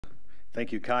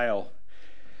Thank you, Kyle.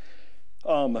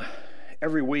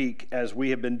 Every week, as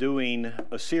we have been doing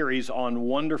a series on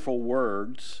wonderful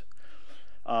words,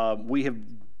 we have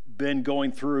been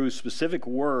going through specific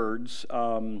words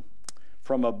from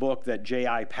a book that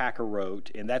J.I. Packer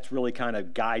wrote, and that's really kind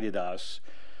of guided us.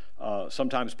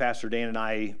 Sometimes Pastor Dan and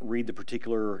I read the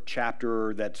particular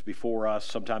chapter that's before us.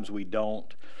 Sometimes we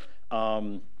don't.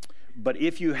 But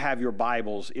if you have your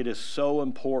Bibles, it is so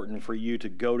important for you to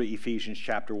go to Ephesians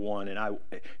chapter 1, and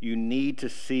you need to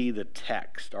see the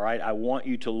text, all right? I want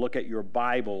you to look at your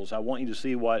Bibles. I want you to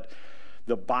see what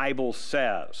the Bible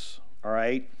says, all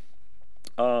right?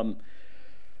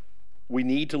 We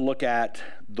need to look at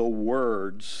the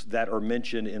words that are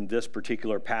mentioned in this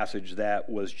particular passage that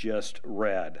was just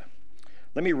read.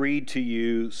 Let me read to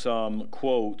you some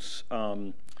quotes.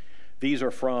 These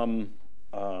are from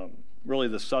really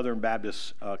the Southern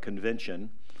Baptist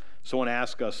Convention. Someone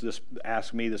asked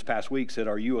me this past week, said,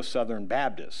 "Are you a Southern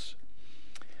Baptist?"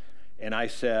 And I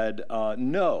said,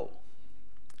 no.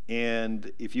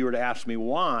 And if you were to ask me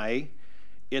why,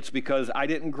 it's because I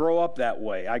didn't grow up that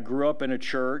way. I grew up in a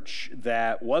church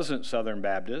that wasn't Southern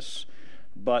Baptist,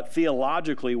 but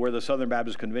theologically, where the Southern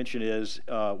Baptist Convention is,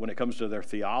 when it comes to their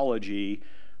theology,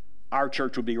 our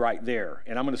church would be right there.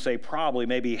 And I'm going to say probably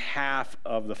maybe half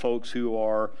of the folks who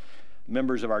are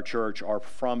members of our church are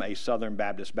from a Southern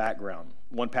Baptist background.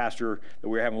 One pastor that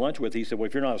we were having lunch with, he said, "Well,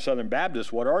 if you're not a Southern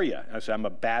Baptist, what are you?" I said, "I'm a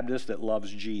Baptist that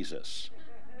loves Jesus."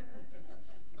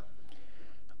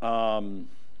 But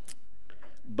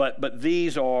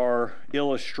these are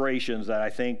illustrations that I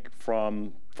think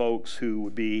from folks who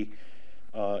would be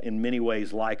in many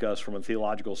ways like us from a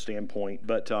theological standpoint.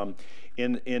 But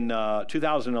in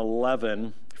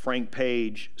 2011, Frank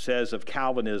Page says of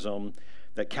Calvinism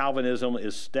that Calvinism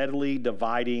is steadily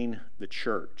dividing the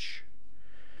church.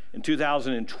 In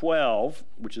 2012,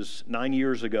 which is 9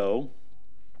 years ago,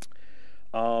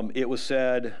 it was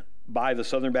said by the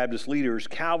Southern Baptist leaders,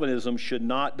 Calvinism should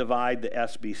not divide the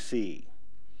SBC.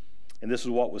 And this is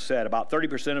what was said. About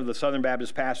 30% of the Southern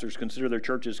Baptist pastors consider their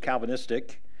churches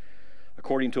Calvinistic,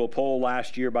 according to a poll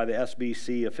last year by the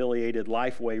SBC-affiliated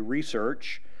Lifeway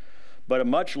Research. But a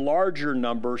much larger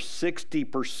number,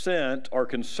 60%, are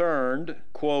concerned,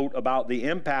 quote, about the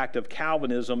impact of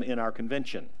Calvinism in our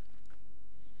convention.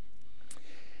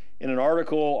 In an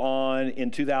article in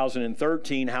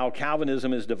 2013, how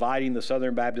Calvinism is dividing the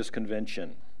Southern Baptist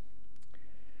Convention.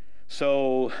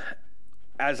 So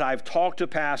as I've talked to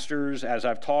pastors, as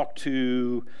I've talked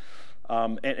to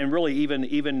and really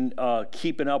even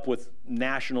keeping up with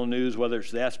national news, whether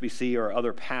it's the SBC or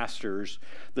other pastors,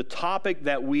 the topic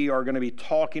that we are going to be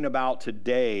talking about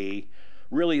today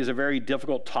really is a very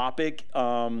difficult topic.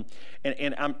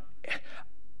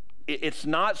 It's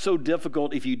not so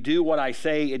difficult if you do what I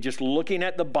say, just looking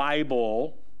at the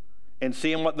Bible and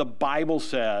seeing what the Bible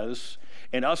says,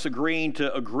 and us agreeing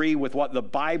to agree with what the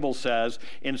Bible says,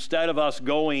 instead of us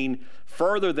going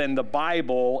further than the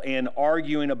Bible and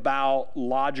arguing about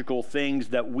logical things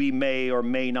that we may or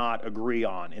may not agree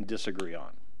on and disagree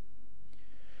on.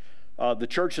 The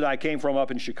church that I came from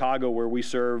up in Chicago, where we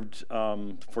served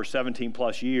for 17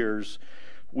 plus years,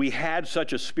 we had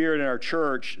such a spirit in our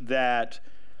church that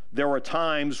there were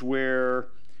times where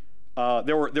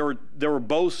there were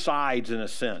both sides, in a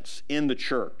sense, in the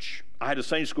church. I had a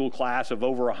Sunday school class of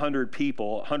over 100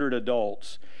 people, 100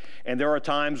 adults, and there are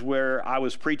times where I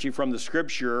was preaching from the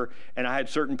scripture and I had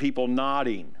certain people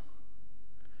nodding.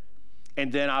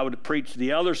 And then I would preach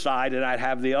the other side and I'd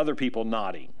have the other people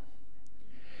nodding.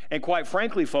 And quite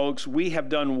frankly, folks, we have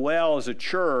done well as a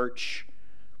church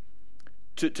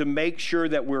to make sure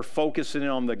that we're focusing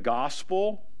on the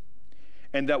gospel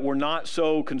and that we're not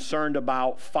so concerned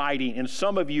about fighting. And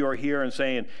some of you are here and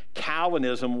saying,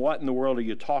 Calvinism, what in the world are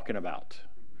you talking about?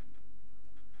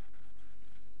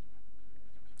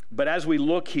 But as we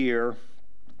look here,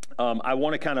 I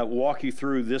want to kind of walk you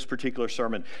through this particular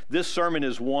sermon. This sermon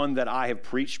is one that I have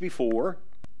preached before,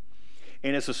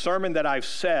 and it's a sermon that I've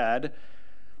said,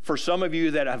 for some of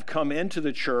you that have come into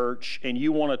the church and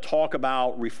you want to talk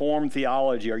about Reformed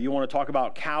theology, or you want to talk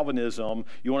about Calvinism,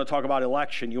 you want to talk about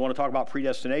election, you want to talk about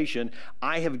predestination,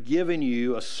 I have given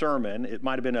you a sermon. It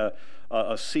might have been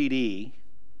a CD,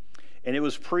 and it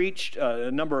was preached, a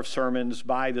number of sermons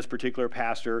by this particular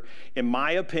pastor. In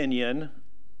my opinion,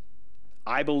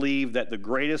 I believe that the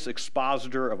greatest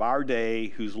expositor of our day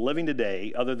who's living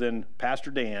today, other than Pastor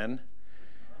Dan,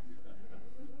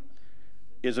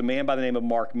 is a man by the name of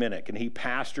Mark Minnick, and he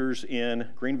pastors in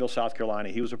Greenville, South Carolina.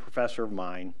 He was a professor of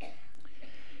mine.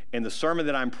 And the sermon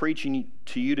that I'm preaching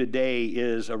to you today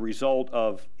is a result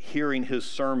of hearing his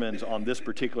sermons on this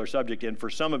particular subject. And for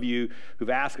some of you who've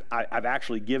asked, I've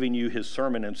actually given you his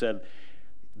sermon and said,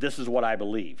 this is what I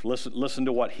believe. Listen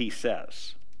to what he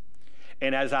says.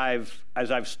 And as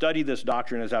I've studied this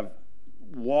doctrine, as I've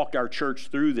walked our church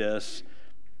through this,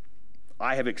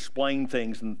 I have explained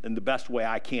things in the best way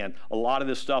I can. A lot of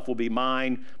this stuff will be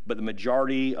mine, but the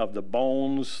majority of the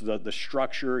bones, the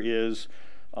structure is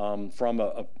from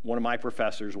one of my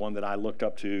professors, one that I looked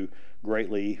up to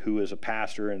greatly, who is a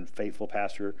pastor and faithful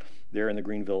pastor there in the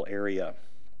Greenville area.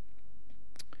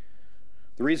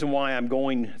 The reason why I'm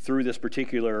going through this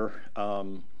particular,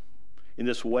 in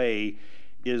this way,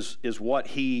 is what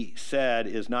he said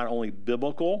is not only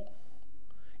biblical,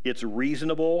 it's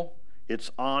reasonable, it's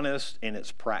honest, and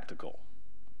it's practical.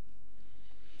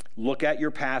 Look at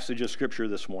your passage of Scripture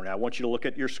this morning. I want you to look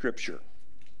at your Scripture.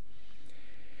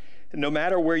 No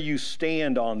matter where you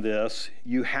stand on this,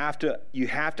 you have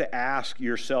to ask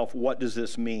yourself, what does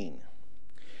this mean?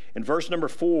 In verse number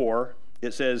 4,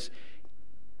 it says,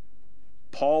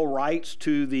 Paul writes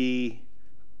to the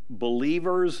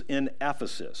believers in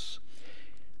Ephesus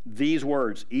these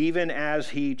words, even as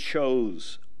he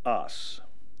chose us.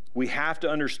 We have to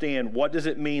understand, what does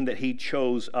it mean that he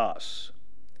chose us?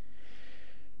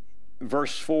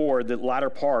 Verse 4, the latter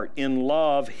part, in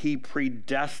love he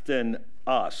predestined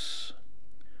us.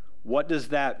 What does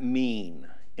that mean?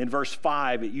 In verse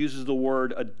 5, it uses the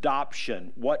word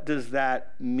adoption. What does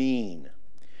that mean?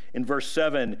 In verse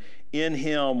 7, in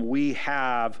him we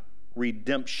have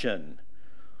redemption.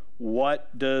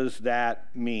 What does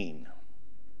that mean?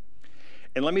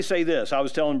 And let me say this. I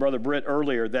was telling Brother Britt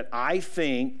earlier that I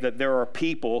think that there are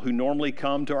people who normally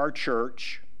come to our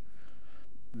church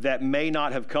that may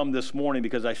not have come this morning,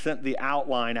 because I sent the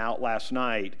outline out last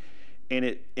night, and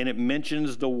it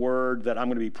mentions the word that I'm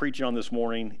going to be preaching on this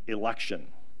morning, election.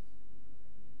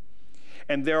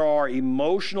 And there are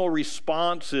emotional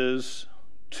responses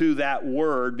to that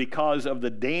word because of the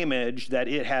damage that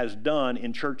it has done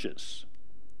in churches.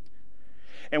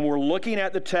 And we're looking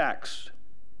at the text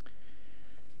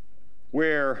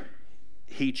where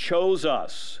he chose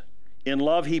us. In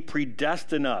love, he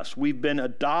predestined us. We've been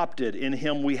adopted. In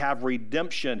him, we have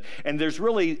redemption. And there's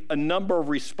really a number of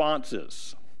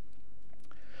responses.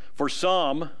 For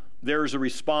some, there's a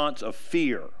response of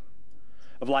fear,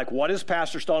 of like, what is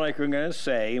Pastor Stalnaker going to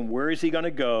say, and where is he going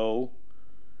to go?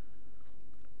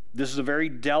 This is a very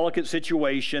delicate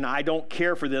situation. I don't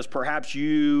care for this. Perhaps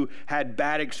you had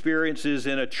bad experiences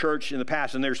in a church in the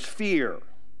past, and there's fear.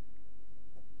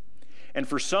 And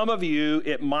for some of you,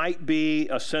 it might be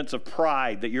a sense of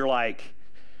pride that you're like,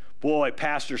 boy,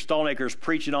 Pastor Stalnaker's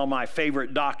preaching on my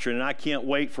favorite doctrine, and I can't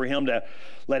wait for him to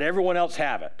let everyone else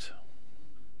have it.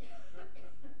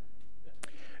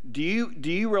 Do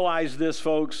you realize this,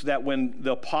 folks, that when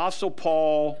the Apostle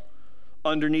Paul,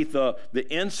 underneath the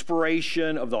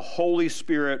inspiration of the Holy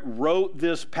Spirit, wrote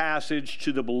this passage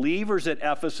to the believers at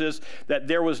Ephesus, that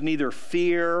there was neither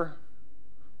fear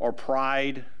or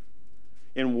pride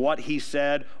in what he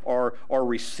said or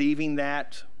receiving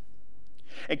that?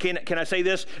 And can I say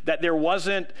this, that there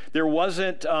wasn't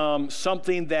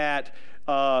something that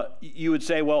you would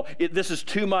say, well, this is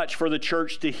too much for the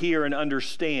church to hear and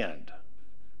understand.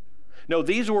 No,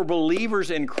 these were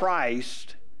believers in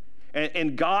Christ,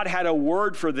 and God had a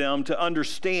word for them to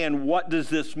understand, what does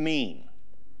this mean?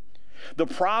 The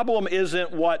problem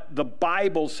isn't what the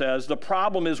Bible says. The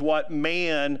problem is what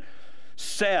man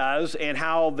says and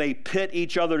how they pit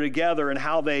each other together and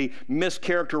how they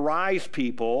mischaracterize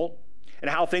people and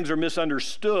how things are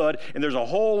misunderstood. And there's a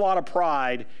whole lot of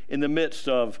pride in the midst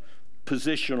of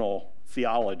positional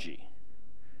theology.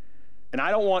 And I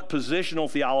don't want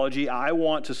positional theology. I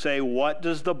want to say, what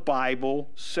does the Bible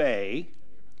say?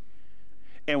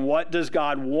 And what does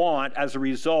God want as a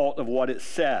result of what it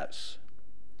says?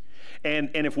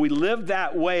 And if we live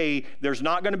that way, there's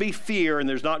not going to be fear and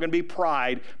there's not going to be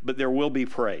pride, but there will be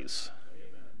praise.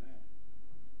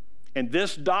 And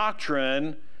this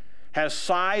doctrine has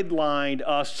sidelined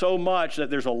us so much that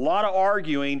there's a lot of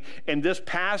arguing, and this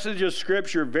passage of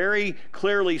Scripture very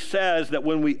clearly says that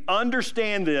when we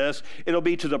understand this, it'll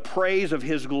be to the praise of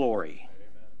His glory.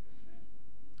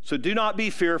 So do not be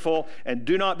fearful and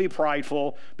do not be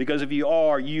prideful, because if you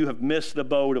are, you have missed the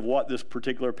boat of what this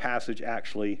particular passage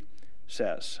actually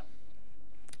says.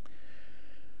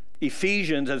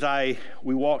 Ephesians, as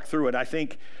we walk through it, I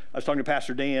think I was talking to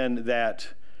Pastor Dan that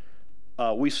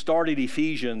we started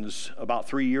Ephesians about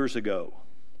 3 years ago.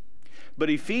 But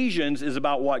Ephesians is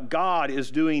about what God is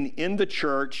doing in the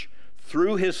church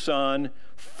through His Son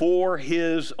for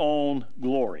His own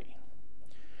glory.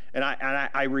 And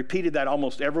I repeated that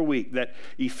almost every week, that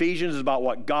Ephesians is about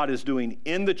what God is doing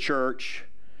in the church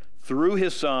through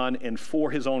his Son and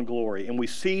for his own glory. And we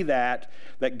see that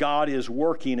God is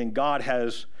working and God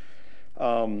has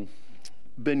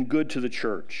been good to the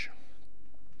church.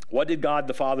 What did God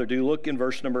the Father do? Look in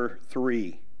verse number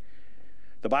 3.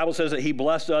 The Bible says that he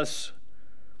blessed us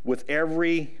with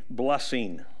every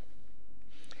blessing.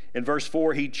 In verse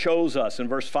 4, he chose us. In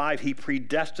verse 5, he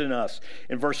predestined us.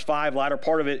 In verse 5, latter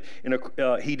part of it,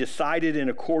 he decided in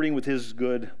according with his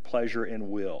good pleasure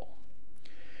and will.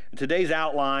 And today's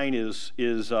outline is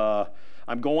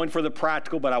I'm going for the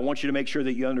practical, but I want you to make sure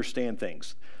that you understand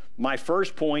things. My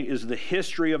first point is the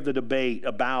history of the debate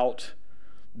about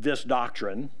this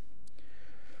doctrine.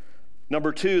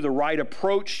 Number 2, the right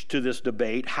approach to this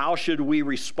debate. How should we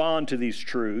respond to these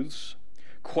truths?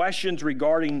 Questions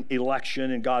regarding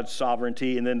election and God's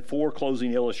sovereignty, and then 4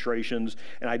 closing illustrations.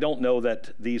 And I don't know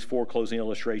that these 4 closing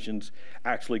illustrations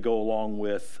actually go along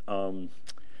with Brother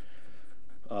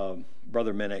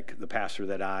Minnick, the pastor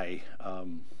that I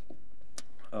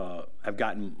have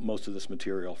gotten most of this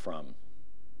material from.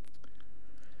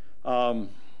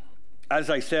 As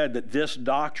I said, that this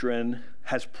doctrine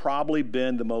has probably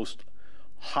been the most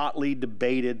hotly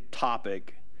debated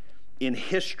topic in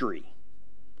history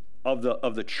of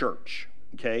the church,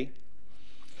 okay?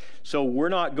 So we're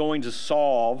not going to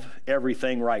solve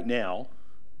everything right now,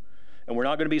 and we're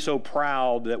not going to be so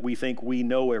proud that we think we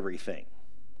know everything.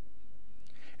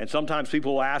 And sometimes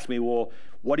people will ask me, well,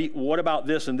 what about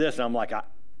this and this? And I'm like,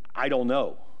 I don't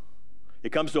know.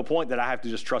 It comes to a point that I have to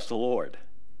just trust the Lord.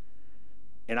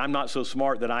 And I'm not so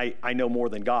smart that I know more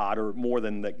than God, or more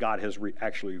than that God has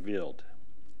actually revealed.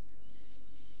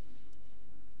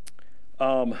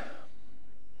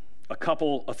 A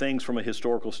couple of things from a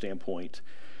historical standpoint.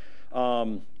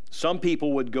 Some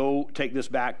people would take this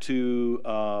back to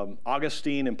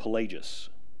Augustine and Pelagius,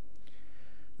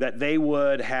 that they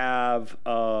would have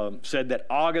said that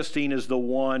Augustine is the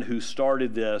one who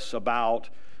started this about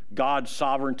God's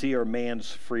sovereignty or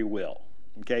man's free will.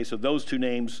 Okay, so those 2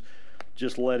 names,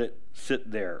 just let it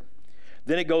sit there.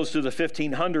 Then it goes to the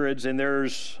 1500s, and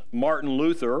there's Martin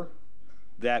Luther,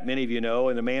 that many of you know,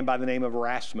 and a man by the name of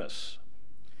Erasmus.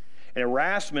 And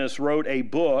Erasmus wrote a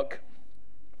book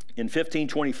in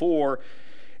 1524,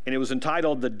 and it was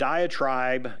entitled The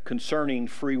Diatribe Concerning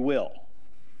Free Will.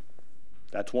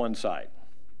 That's one side.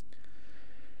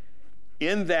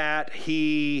 In that,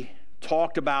 he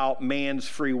talked about man's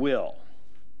free will.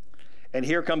 And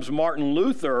here comes Martin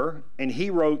Luther, and he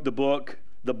wrote the book,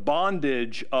 The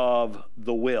Bondage of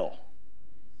the Will.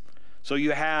 So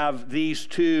you have these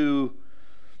 2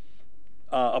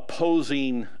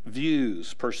 opposing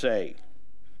views, per se.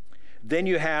 Then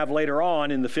you have, later on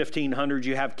in the 1500s,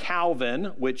 you have Calvin,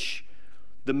 which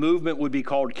the movement would be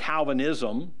called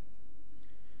Calvinism,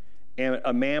 and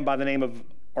a man by the name of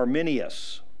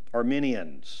Arminians.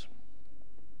 And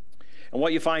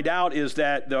what you find out is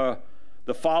that the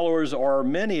followers of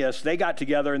Arminius, they got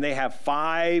together and they have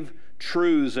 5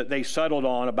 truths that they settled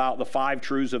on about the 5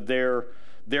 truths of their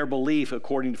belief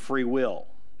according to free will.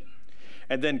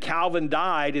 And then Calvin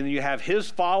died, and you have his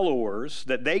followers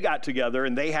that they got together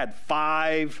and they had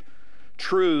 5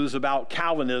 truths about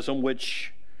Calvinism,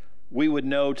 which we would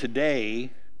know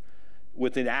today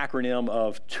with an acronym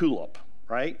of TULIP,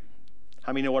 right?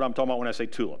 How many know what I'm talking about when I say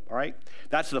TULIP, all right?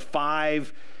 That's the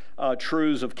 5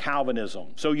 truths of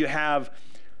Calvinism. So you have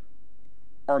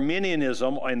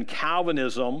Arminianism and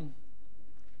Calvinism,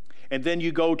 and then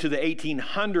you go to the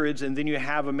 1800s, and then you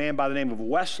have a man by the name of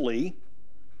Wesley,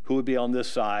 who would be on this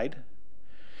side,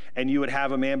 and you would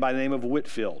have a man by the name of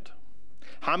Whitefield.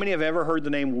 How many have ever heard the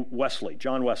name Wesley,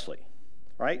 John Wesley,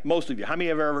 right? Most of you. How many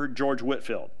have ever heard George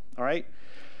Whitefield, all right?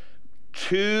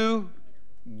 2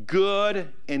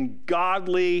 good and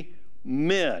godly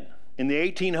men in the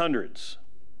 1800s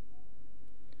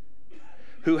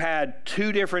who had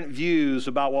 2 different views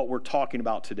about what we're talking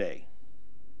about today.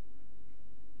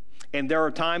 And there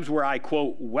are times where I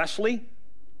quote Wesley,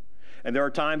 and there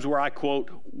are times where I quote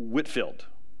Whitefield.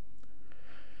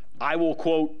 I will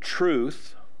quote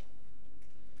truth,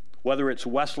 whether it's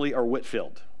Wesley or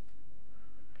Whitefield.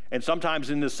 And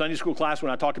sometimes in this Sunday school class,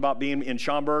 when I talked about being in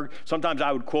Schaumburg, sometimes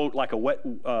I would quote like a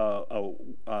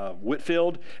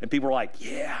Whitefield, and people were like,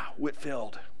 yeah,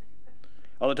 Whitefield.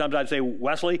 Other times I'd say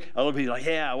Wesley, other people like,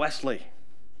 yeah, Wesley.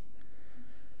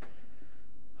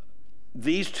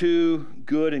 These 2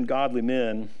 good and godly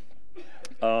men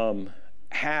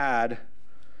had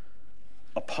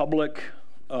a public,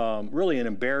 really an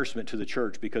embarrassment to the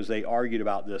church because they argued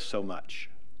about this so much.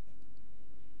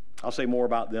 I'll say more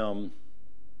about them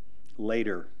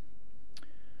later.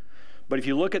 But if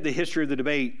you look at the history of the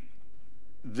debate,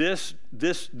 this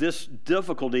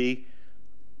difficulty,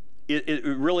 it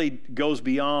really goes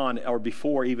beyond or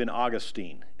before even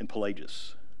Augustine and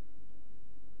Pelagius.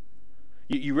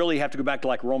 You really have to go back to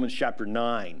like Romans chapter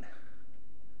 9.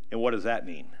 And what does that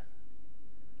mean?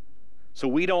 So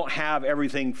we don't have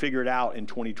everything figured out in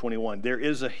 2021. There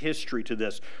is a history to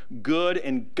this. Good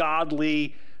and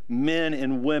godly men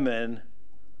and women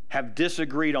have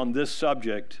disagreed on this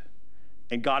subject,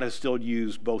 and God has still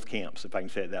used both camps, if I can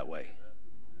say it that way.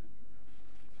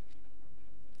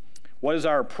 What is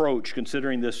our approach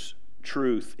considering this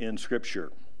truth in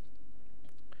Scripture?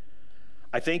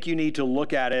 I think you need to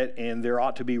look at it, and there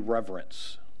ought to be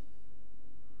reverence.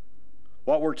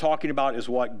 What we're talking about is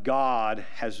what God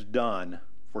has done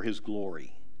for his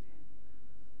glory.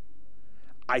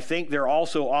 I think there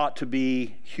also ought to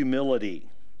be humility.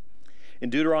 In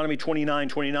Deuteronomy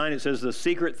 29:29, it says, "The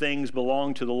secret things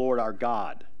belong to the Lord our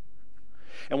God."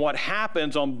 And what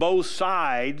happens on both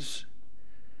sides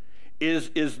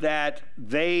is that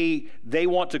they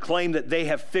want to claim that they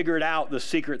have figured out the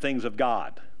secret things of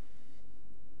God.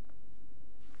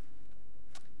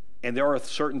 And there are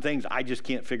certain things I just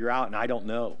can't figure out and I don't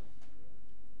know.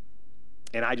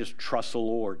 And I just trust the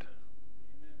Lord.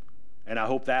 And I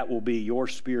hope that will be your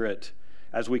spirit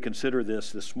as we consider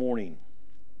this morning.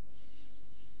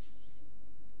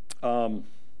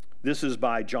 This is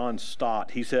by John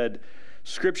Stott. He said,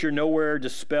 "Scripture nowhere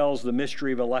dispels the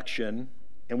mystery of election,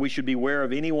 and we should beware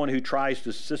of anyone who tries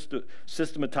to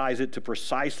systematize it to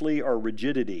precisely or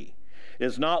rigidity. It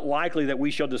is not likely that we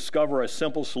shall discover a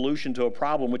simple solution to a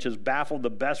problem which has baffled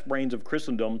the best brains of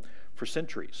Christendom for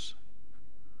centuries."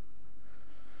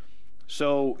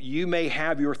 So you may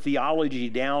have your theology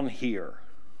down here.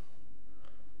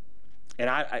 And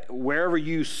wherever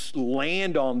you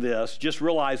land on this, just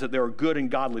realize that there are good and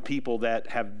godly people that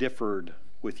have differed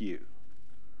with you.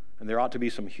 And there ought to be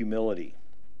some humility.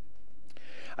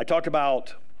 I talked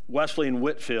about Wesley and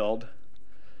Whitefield.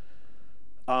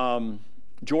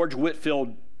 George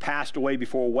Whitefield passed away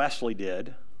before Wesley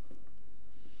did.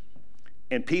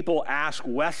 And people asked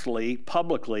Wesley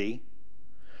publicly,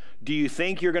 "Do you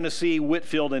think you're going to see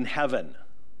Whitefield in heaven?"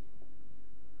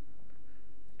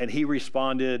 And he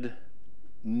responded,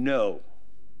 "No."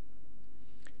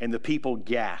 And the people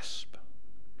gasped.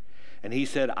 And he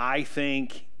said, "I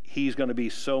think he's going to be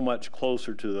so much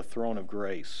closer to the throne of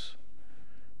grace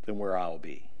than where I'll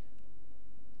be."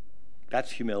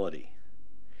 That's humility.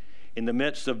 In the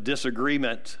midst of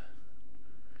disagreement,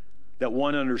 that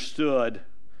one understood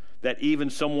that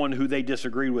even someone who they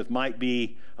disagreed with might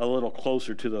be a little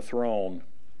closer to the throne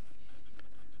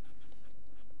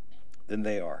than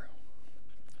they are.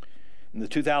 In the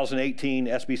 2018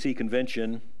 SBC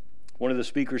convention, one of the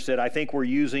speakers said, "I think we're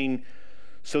using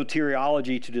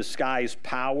soteriology to disguise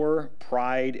power,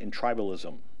 pride, and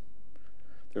tribalism.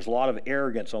 There's a lot of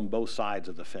arrogance on both sides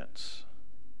of the fence."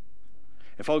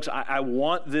 And folks, I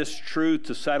want this truth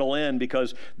to settle in,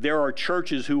 because there are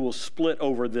churches who will split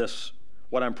over this,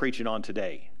 what I'm preaching on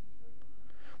today.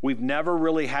 We've never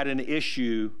really had an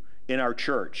issue in our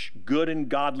church. Good and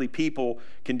godly people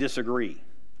can disagree.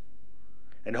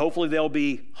 And hopefully they'll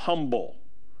be humble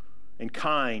and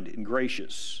kind and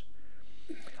gracious.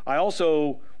 I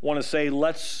also want to say,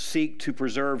 let's seek to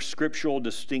preserve scriptural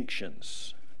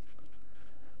distinctions.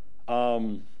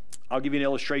 I'll give you an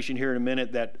illustration here in a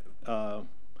minute that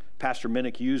Pastor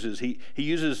Minnick uses. He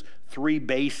uses three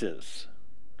bases.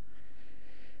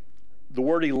 The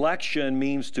word election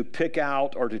means to pick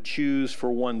out or to choose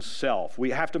for oneself. We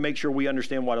have to make sure we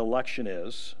understand what election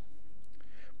is.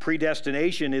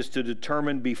 Predestination is to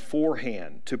determine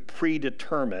beforehand, to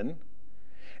predetermine.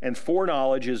 And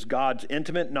foreknowledge is God's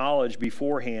intimate knowledge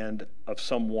beforehand of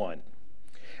someone.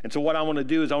 And so what I want to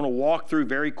do is I want to walk through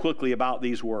very quickly about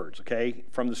these words, okay,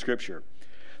 from the Scripture.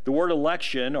 The word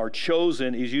election or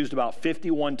chosen is used about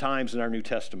 51 times in our New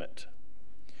Testament.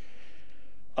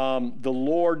 The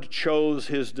Lord chose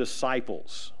his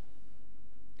disciples.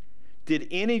 Did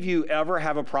any of you ever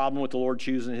have a problem with the Lord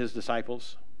choosing his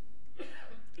disciples?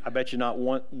 I bet you not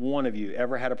one of you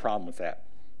ever had a problem with that.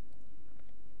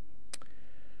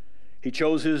 He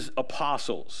chose his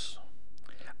apostles.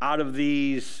 Out of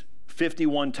these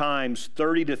 51 times,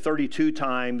 30 to 32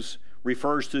 times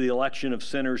refers to the election of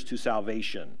sinners to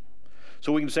salvation.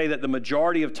 So we can say that the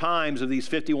majority of times of these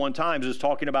 51 times is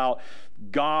talking about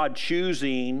God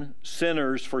choosing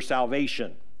sinners for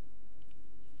salvation.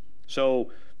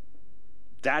 So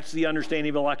that's the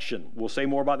understanding of election. We'll say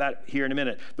more about that here in a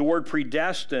minute. The word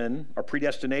predestine or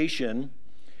predestination,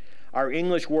 our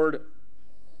English word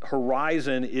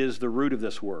horizon is the root of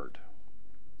this word.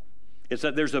 It's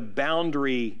that there's a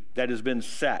boundary that has been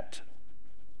set.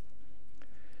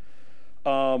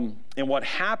 And what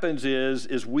happens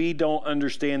is we don't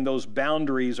understand those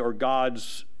boundaries or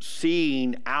God's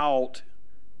seeing out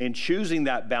and choosing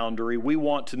that boundary. We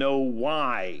want to know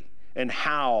why and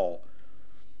how,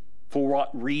 for what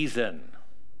reason.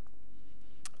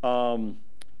 And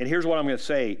here's what I'm going to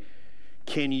say.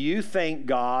 Can you thank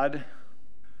God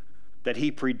that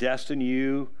he predestined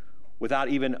you without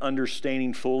even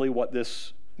understanding fully what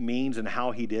this means and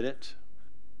how he did it?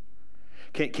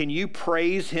 Can you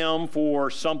praise him for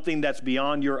something that's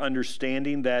beyond your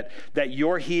understanding, that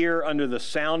you're here under the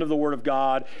sound of the Word of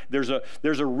God? There's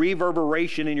a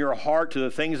reverberation in your heart to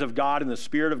the things of God and the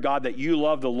Spirit of God, that you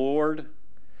love the Lord,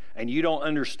 and you don't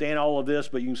understand all of this,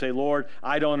 but you can say, Lord,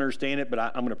 I don't understand it, but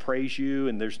I'm going to praise you,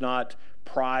 and there's not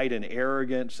pride and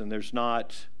arrogance, and there's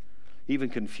not even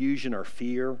confusion or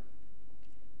fear.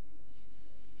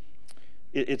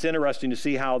 It's interesting to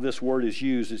see how this word is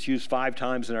used. It's used 5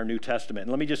 times in our New Testament.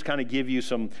 And let me just kind of give you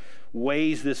some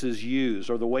ways this is used,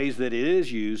 or the ways that it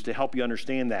is used, to help you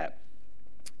understand that.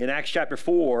 In Acts chapter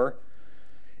 4,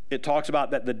 it talks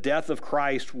about that the death of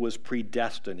Christ was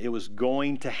predestined. It was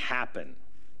going to happen.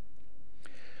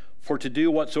 For to do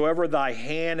whatsoever thy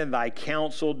hand and thy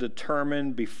counsel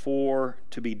determined before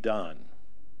to be done.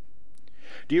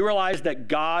 Do you realize that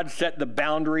God set the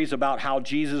boundaries about how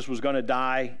Jesus was going to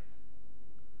die?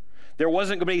 There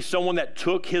wasn't going to be someone that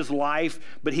took his life,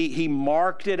 but he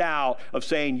marked it out of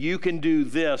saying, you can do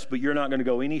this, but you're not going to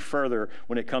go any further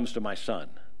when it comes to my son.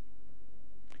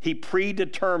 He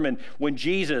predetermined when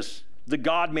Jesus, the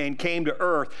God-man, came to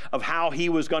earth of how he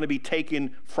was going to be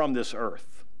taken from this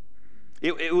earth.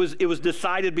 It was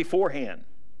decided beforehand.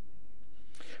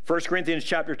 1 Corinthians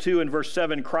chapter 2 and verse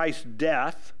 7, Christ's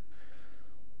death,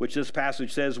 which this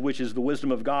passage says, which is the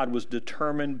wisdom of God, was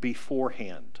determined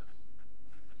beforehand.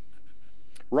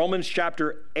 Romans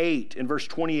chapter 8 and verse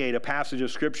 28, a passage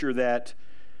of Scripture that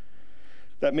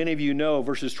many of you know,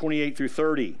 verses 28 through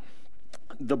 30.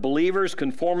 The believer's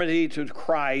conformity to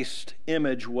Christ's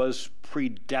image was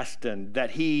predestined,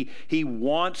 that he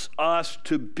wants us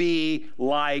to be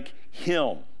like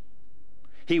him.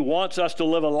 He wants us to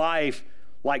live a life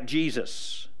like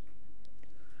Jesus.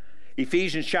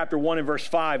 Ephesians chapter 1 and verse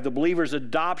 5, the believer's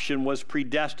adoption was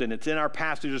predestined. It's in our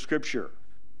passage of Scripture.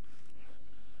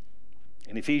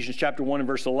 In Ephesians chapter 1 and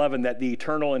verse 11, that the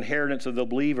eternal inheritance of the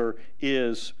believer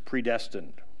is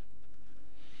predestined.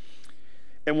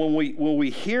 And when we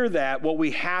hear that, what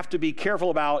we have to be careful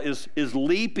about is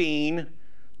leaping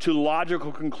to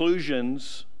logical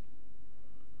conclusions,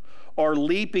 or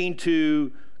leaping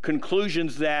to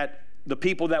conclusions that the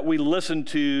people that we listen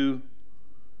to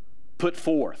put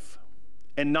forth,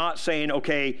 and not saying,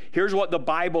 okay, here's what the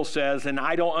Bible says, and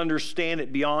I don't understand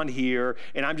it beyond here,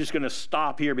 and I'm just going to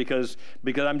stop here because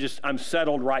I'm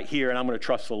settled right here, and I'm going to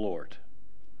trust the Lord.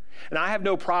 And I have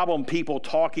no problem people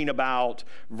talking about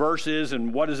verses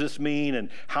and what does this mean and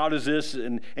how does this,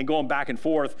 and going back and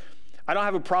forth. I don't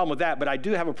have a problem with that, but I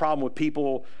do have a problem with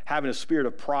people having a spirit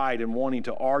of pride and wanting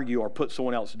to argue or put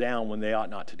someone else down when they ought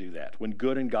not to do that, when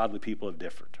good and godly people have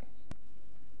differed.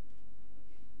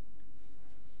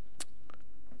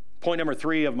 Point number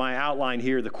 3 of my outline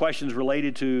here, the questions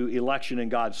related to election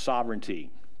and God's sovereignty.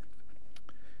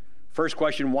 First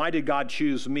question, why did God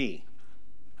choose me?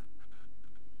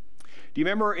 Do you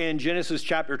remember in Genesis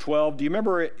chapter 12, do you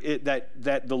remember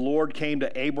that the Lord came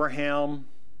to Abraham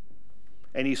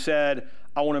and he said,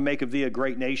 I want to make of thee a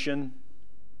great nation?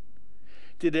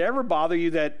 Did it ever bother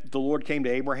you that the Lord came to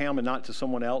Abraham and not to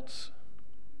someone else?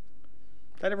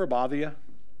 Did that ever bother you? I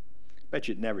bet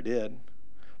you it never did.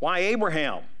 Why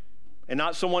Abraham and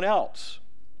not someone else?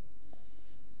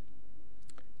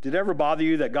 Did it ever bother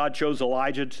you that God chose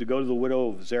Elijah to go to the widow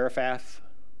of Zarephath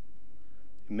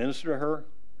and minister to her?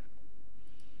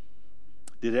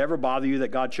 Did it ever bother you that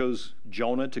God chose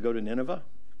Jonah to go to Nineveh?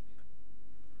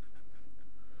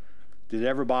 Did it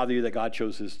ever bother you that God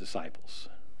chose his disciples?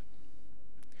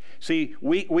 See,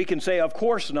 we can say, of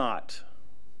course not.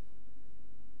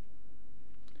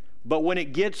 But when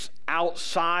it gets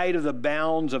outside of the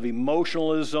bounds of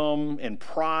emotionalism and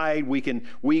pride,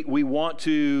 we want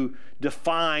to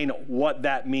define what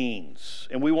that means.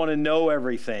 And we want to know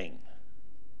everything.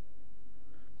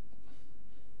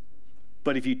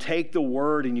 But if you take the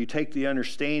word and you take the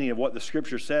understanding of what the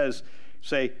Scripture says,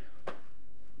 say,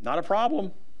 not a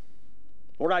problem.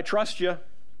 Lord, I trust you.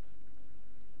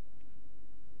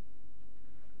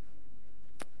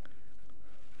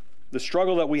 The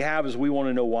struggle that we have is we want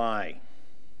to know why.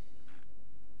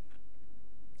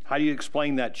 How do you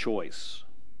explain that choice?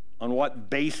 On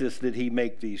what basis did he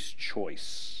make these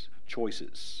choices?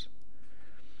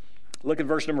 Look at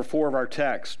verse number 4 of our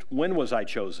text. When was I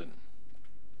chosen?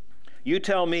 You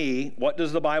tell me, what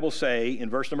does the Bible say in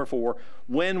verse number 4?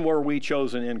 When were we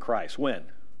chosen in Christ? When?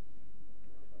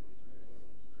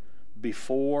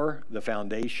 Before the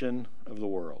foundation of the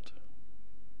world.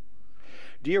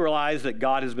 Do you realize that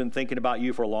God has been thinking about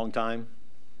you for a long time?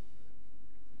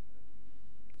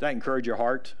 Does that encourage your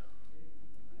heart?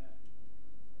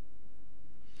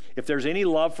 If there's any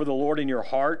love for the Lord in your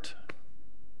heart,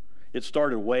 it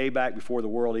started way back before the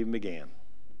world even began.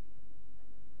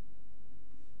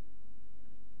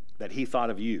 That he thought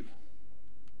of you.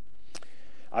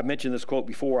 I've mentioned this quote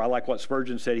before. I like what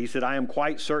Spurgeon said. He said, I am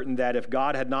quite certain that if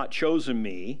God had not chosen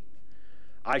me,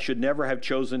 I should never have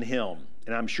chosen him.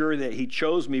 And I'm sure that he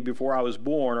chose me before I was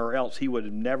born, or else he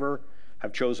would never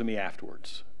have chosen me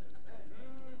afterwards.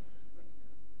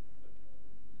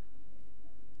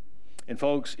 And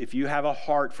folks, if you have a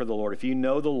heart for the Lord, if you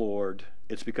know the Lord,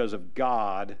 it's because of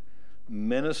God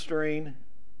ministering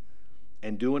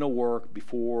and doing a work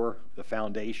before the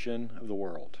foundation of the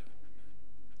world.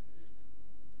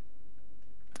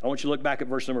 I want you to look back at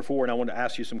verse number 4, and I want to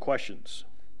ask you some questions.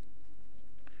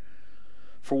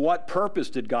 For what purpose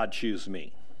did God choose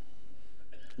me?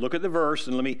 Look at the verse,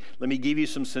 and let me give you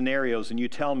some scenarios, and you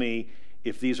tell me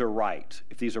if these are right,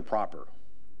 if these are proper.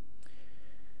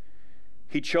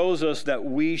 He chose us that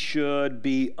we should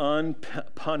be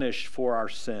unpunished for our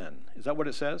sin. Is that what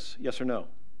it says? Yes or no?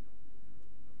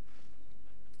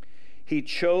 He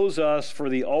chose us for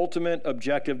the ultimate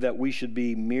objective that we should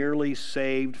be merely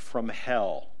saved from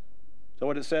hell. Is that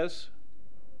what it says?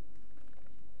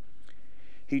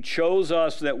 He chose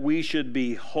us that we should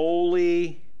be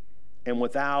holy and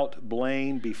without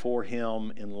blame before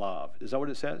him in love. Is that what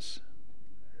it says?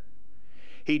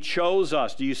 He chose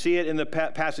us. Do you see it in the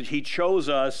passage? He chose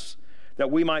us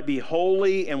that we might be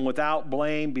holy and without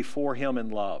blame before him in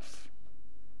love.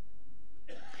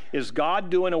 Is God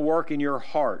doing a work in your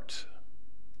heart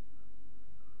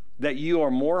that you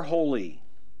are more holy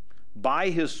by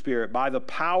his Spirit, by the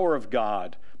power of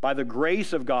God, by the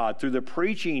grace of God, through the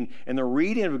preaching and the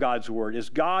reading of God's word? Is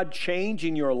God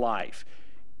changing your life?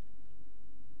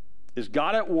 Is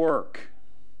God at work?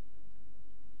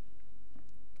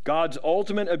 God's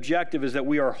ultimate objective is that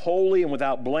we are holy and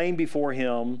without blame before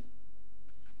him,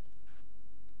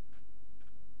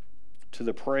 to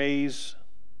the praise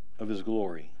of his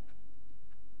glory.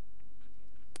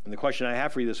 And the question I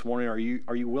have for you this morning, are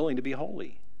you willing to be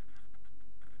holy?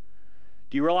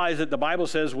 Do you realize that the Bible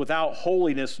says without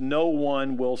holiness no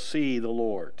one will see the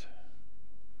Lord?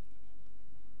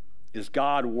 Is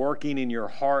God working in your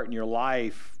heart and your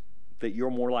life that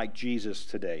you're more like Jesus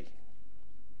today?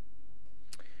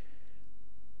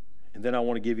 And then I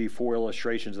want to give you 4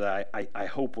 illustrations that I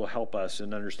hope will help us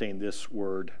in understanding this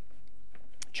word.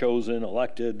 Chosen,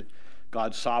 elected,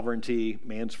 God's sovereignty,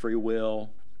 man's free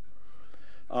will.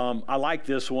 I like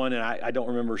this one, and I don't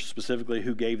remember specifically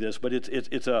who gave this, but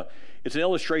it's an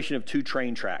illustration of 2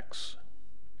 train tracks.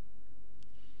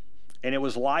 And it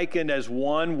was likened as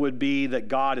one would be that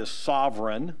God is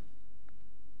sovereign,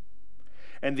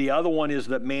 and the other one is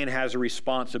that man has a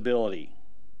responsibility,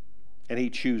 and he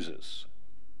chooses.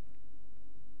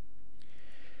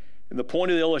 And the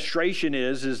point of the illustration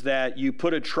is that you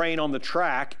put a train on the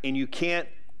track, and you can't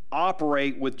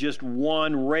operate with just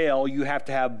one rail. You have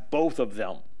to have both of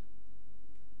them.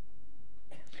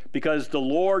 Because the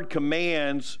Lord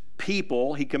commands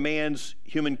people, he commands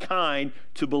humankind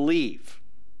to believe.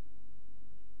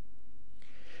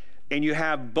 And you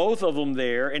have both of them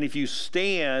there, and if you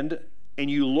stand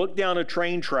and you look down a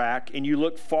train track and you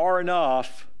look far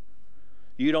enough,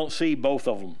 you don't see both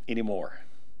of them anymore.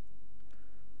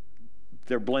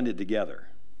 They're blended together.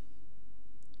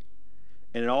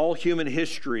 And in all human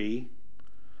history,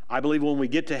 I believe when we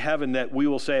get to heaven that we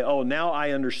will say, oh, now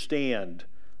I understand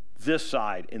this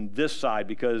side and this side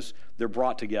because they're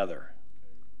brought together.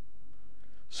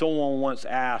 Someone once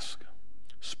asked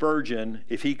Spurgeon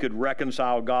if he could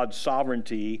reconcile God's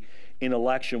sovereignty in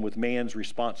election with man's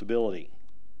responsibility.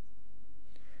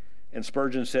 And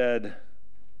Spurgeon said,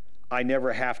 I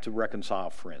never have to reconcile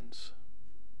friends.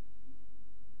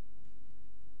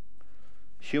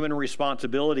 Human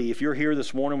responsibility. If you're here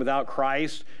this morning without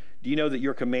Christ, do you know that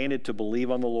you're commanded to believe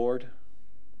on the Lord?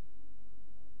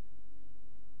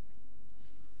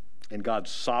 And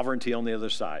God's sovereignty on the other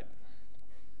side.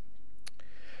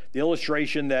 The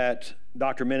illustration that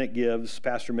Pastor Minnick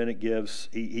gives,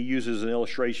 he uses an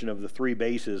illustration of the 3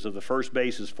 bases. Of the first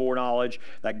base is foreknowledge,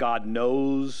 that God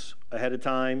knows ahead of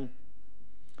time.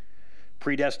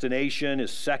 Predestination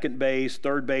is second base.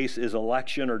 Third base is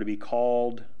election, or to be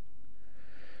called.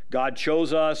 God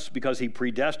chose us because he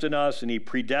predestined us, and he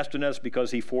predestined us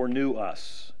because he foreknew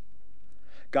us.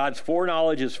 God's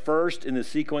foreknowledge is first in the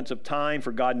sequence of time,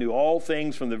 for God knew all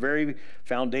things from the very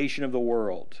foundation of the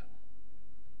world.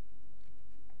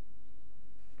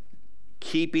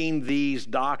 Keeping these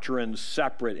doctrines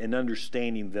separate and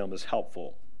understanding them is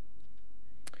helpful.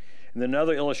 And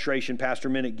another illustration Pastor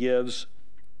Minnick gives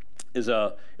is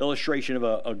an illustration of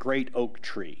a great oak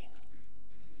tree.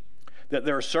 That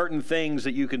there are certain things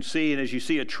that you can see, and as you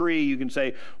see a tree, you can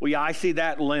say, well, yeah, I see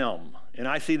that limb, and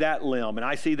I see that limb, and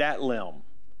I see that limb.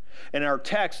 And in our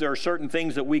text, there are certain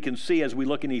things that we can see as we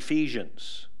look in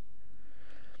Ephesians.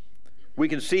 We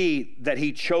can see that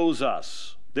he chose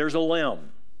us. There's a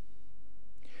limb.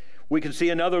 We can see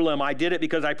another limb. I did it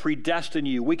because I predestined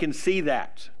you. We can see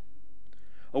that.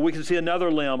 Or we can see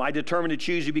another limb. I determined to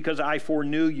choose you because I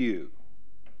foreknew you.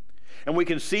 And we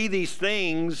can see these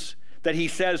things that he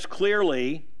says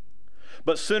clearly,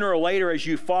 but sooner or later, as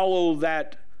you follow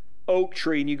that oak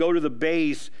tree and you go to the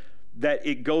base, that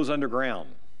it goes underground.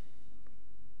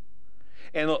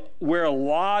 And where a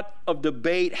lot of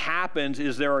debate happens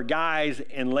is there are guys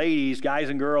and ladies, guys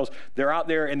and girls, they're out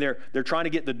there and they're trying to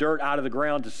get the dirt out of the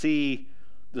ground to see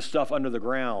the stuff under the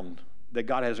ground that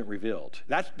God hasn't revealed.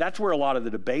 That's where a lot of the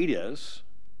debate is.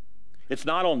 It's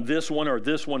not on this one or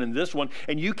this one and this one.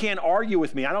 And you can't argue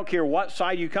with me. I don't care what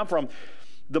side you come from.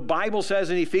 The Bible says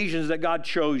in Ephesians that God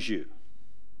chose you.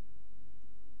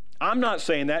 I'm not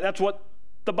saying that. That's what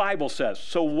the Bible says.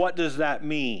 So what does that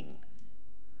mean?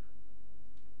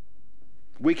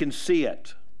 We can see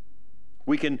it.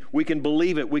 We can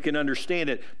believe it. We can understand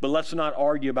it. But let's not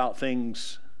argue about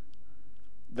things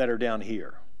that are down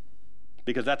here,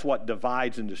 because that's what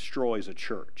divides and destroys a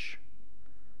church.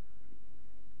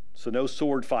 So no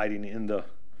sword fighting in the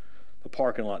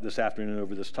parking lot this afternoon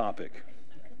over this topic.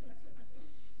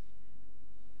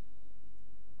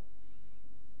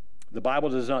 The Bible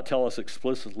does not tell us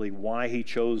explicitly why he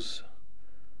chose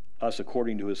us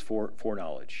according to his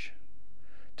foreknowledge.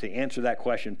 To answer that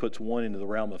question puts one into the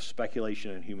realm of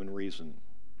speculation and human reason.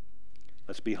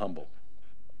 Let's be humble.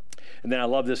 And then I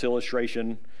love this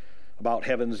illustration about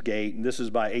Heaven's Gate, and this is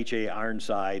by H.A.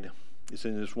 Ironside. It's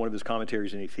in one of his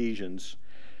commentaries in Ephesians.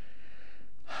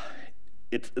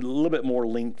 It's a little bit more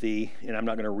lengthy, and I'm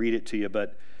not going to read it to you,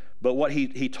 but what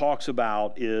he talks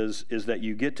about is that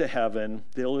you get to heaven,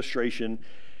 the illustration,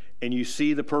 and you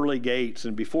see the pearly gates,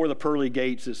 and before the pearly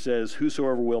gates it says,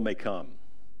 whosoever will may come.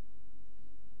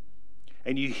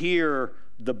 And you hear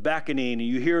the beckoning, and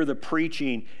you hear the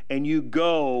preaching, and you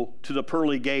go to the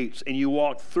pearly gates, and you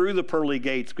walk through the pearly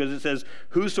gates, because it says,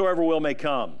 whosoever will may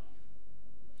come.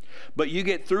 But you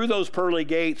get through those pearly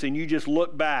gates, and you just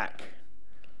look back,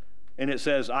 and it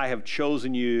says, I have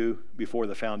chosen you before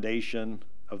the foundation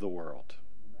of the world.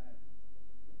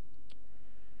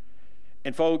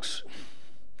 And folks,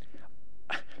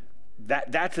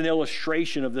 that's an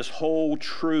illustration of this whole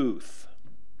truth.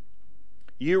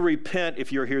 You repent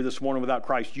if you're here this morning without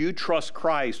Christ. You trust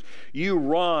Christ. You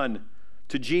run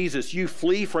to Jesus. You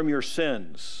flee from your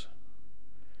sins.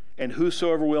 And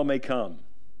whosoever will may come.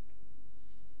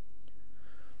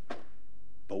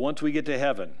 But once we get to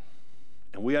heaven,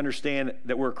 and we understand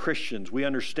that we're Christians, we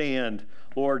understand,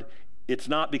 Lord, it's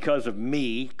not because of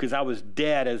me, because I was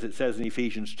dead, as it says in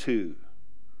Ephesians 2.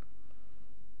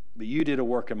 But you did a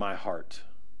work in my heart.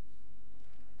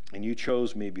 And you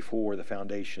chose me before the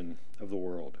foundation of the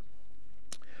world.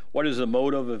 What is the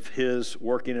motive of his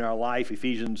working in our life?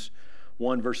 Ephesians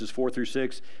 1, verses 4 through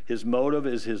 6. His motive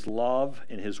is his love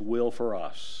and his will for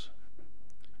us.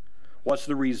 What's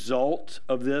the result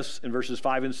of this in verses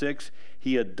 5 and 6?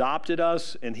 He adopted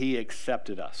us and he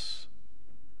accepted us.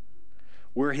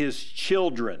 We're his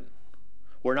children.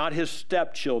 We're not his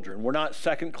stepchildren. We're not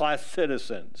second-class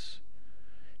citizens.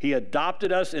 He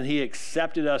adopted us and he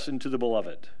accepted us into the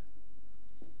beloved.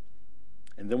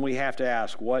 And then we have to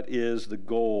ask, what is the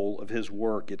goal of his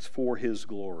work? It's for his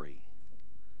glory.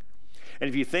 And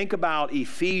if you think about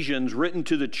Ephesians written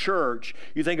to the church,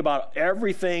 you think about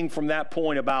everything from that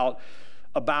point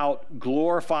about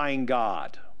glorifying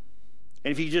God.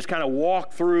 And if you just kind of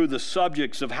walk through the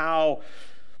subjects of how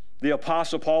the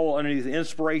Apostle Paul, under the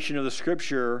inspiration of the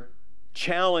Scripture,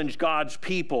 challenged God's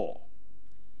people,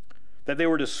 that they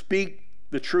were to speak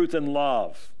the truth in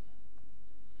love.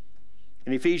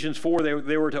 In Ephesians 4,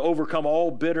 they were to overcome all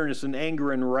bitterness and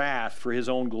anger and wrath for his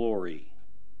own glory.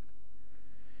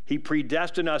 He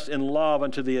predestined us in love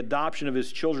unto the adoption of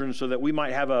his children so that we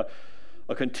might have a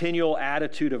continual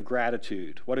attitude of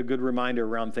gratitude. What a good reminder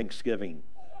around Thanksgiving.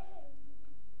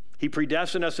 He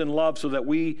predestined us in love so that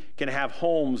we can have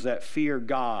homes that fear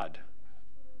God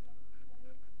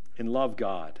and love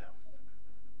God.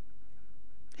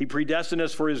 He predestined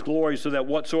us for his glory so that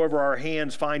whatsoever our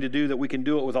hands find to do, that we can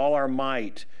do it with all our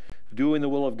might, doing the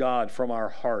will of God from our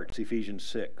hearts, Ephesians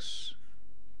 6.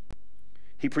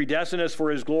 He predestined us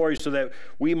for his glory so that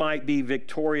we might be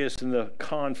victorious in the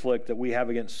conflict that we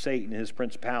have against Satan and his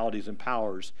principalities and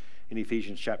powers in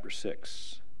Ephesians chapter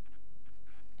 6.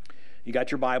 You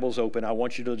got your Bibles open. I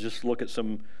want you to just look at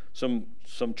some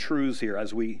truths here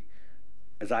as we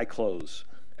close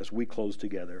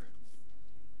together.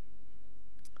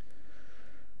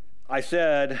 I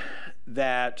said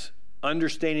that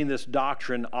understanding this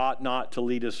doctrine ought not to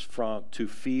lead us to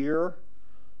fear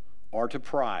or to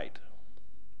pride.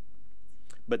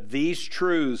 But these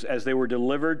truths, as they were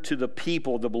delivered to the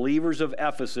people, the believers of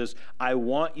Ephesus, I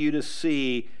want you to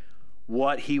see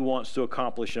what he wants to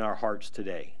accomplish in our hearts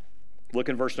today. Look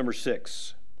in verse number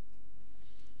 6.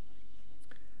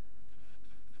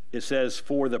 It says,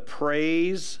 for the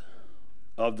praise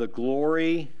of the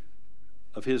glory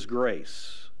of his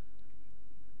grace.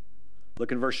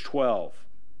 Look in verse 12.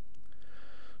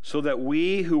 So that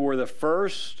we who were the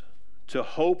first to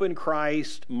hope in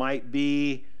Christ might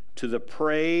be to the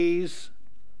praise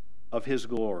of his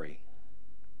glory.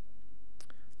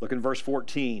 Look in verse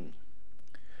 14.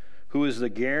 Who is the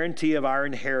guarantee of our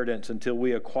inheritance until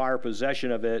we acquire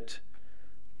possession of it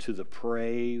to the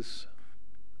praise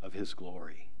of his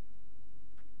glory.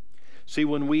 See,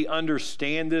 when we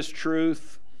understand this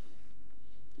truth,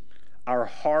 our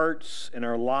hearts and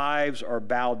our lives are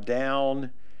bowed down,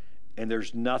 and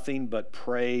there's nothing but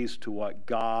praise to what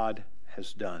God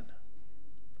has done.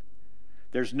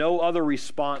 There's no other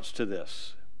response to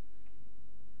this.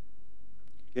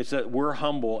 It's that we're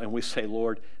humble and we say,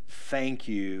 Lord, thank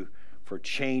you for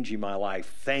changing my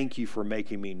life. Thank you for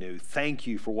making me new. Thank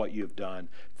you for what you've done.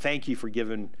 Thank you for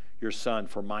giving your son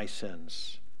for my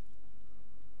sins.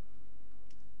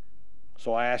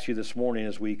 So I ask you this morning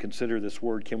as we consider this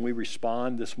word, can we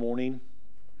respond this morning?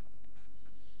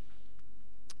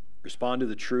 Respond to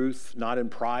the truth, not in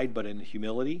pride, but in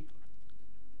humility?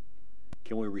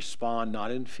 Can we respond not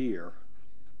in fear,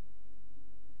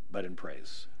 but in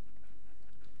praise?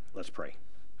 Let's pray.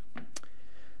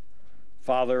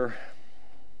 Father,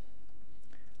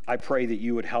 I pray that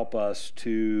you would help us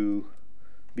to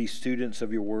be students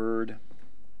of your word.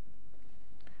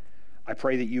 I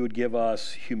pray that you would give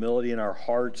us humility in our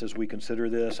hearts as we consider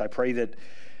this. I pray that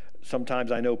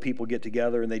sometimes I know people get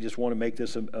together and they just want to make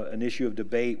this an issue of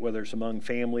debate, whether it's among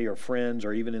family or friends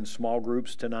or even in small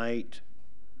groups tonight.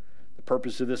 The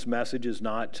purpose of this message is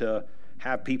not to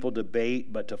have people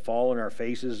debate, but to fall on our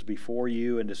faces before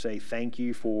you and to say thank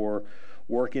you for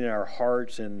working in our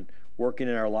hearts and working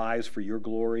in our lives for your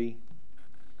glory.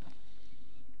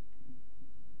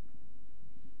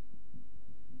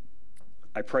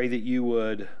 I pray that you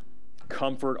would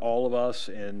comfort all of us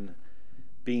in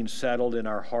being settled in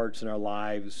our hearts and our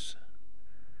lives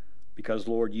because,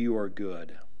 Lord, you are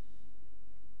good.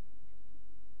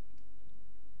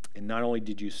 And not only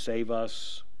did you save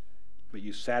us, but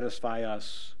you satisfy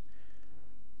us.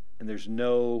 And there's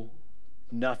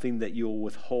nothing that you'll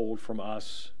withhold from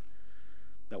us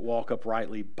that walk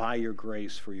uprightly by your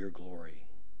grace for your glory.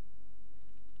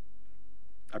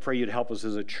 I pray you'd help us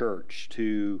as a church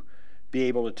to be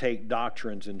able to take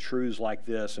doctrines and truths like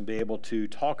this and be able to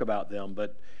talk about them,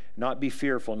 but not be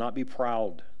fearful, not be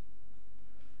proud,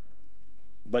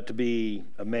 but to be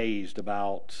amazed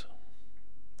about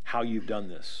how you've done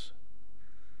this.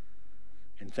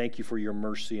 And thank you for your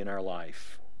mercy in our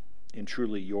life. And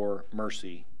truly, your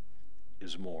mercy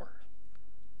is more.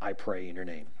 I pray in your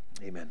name. Amen.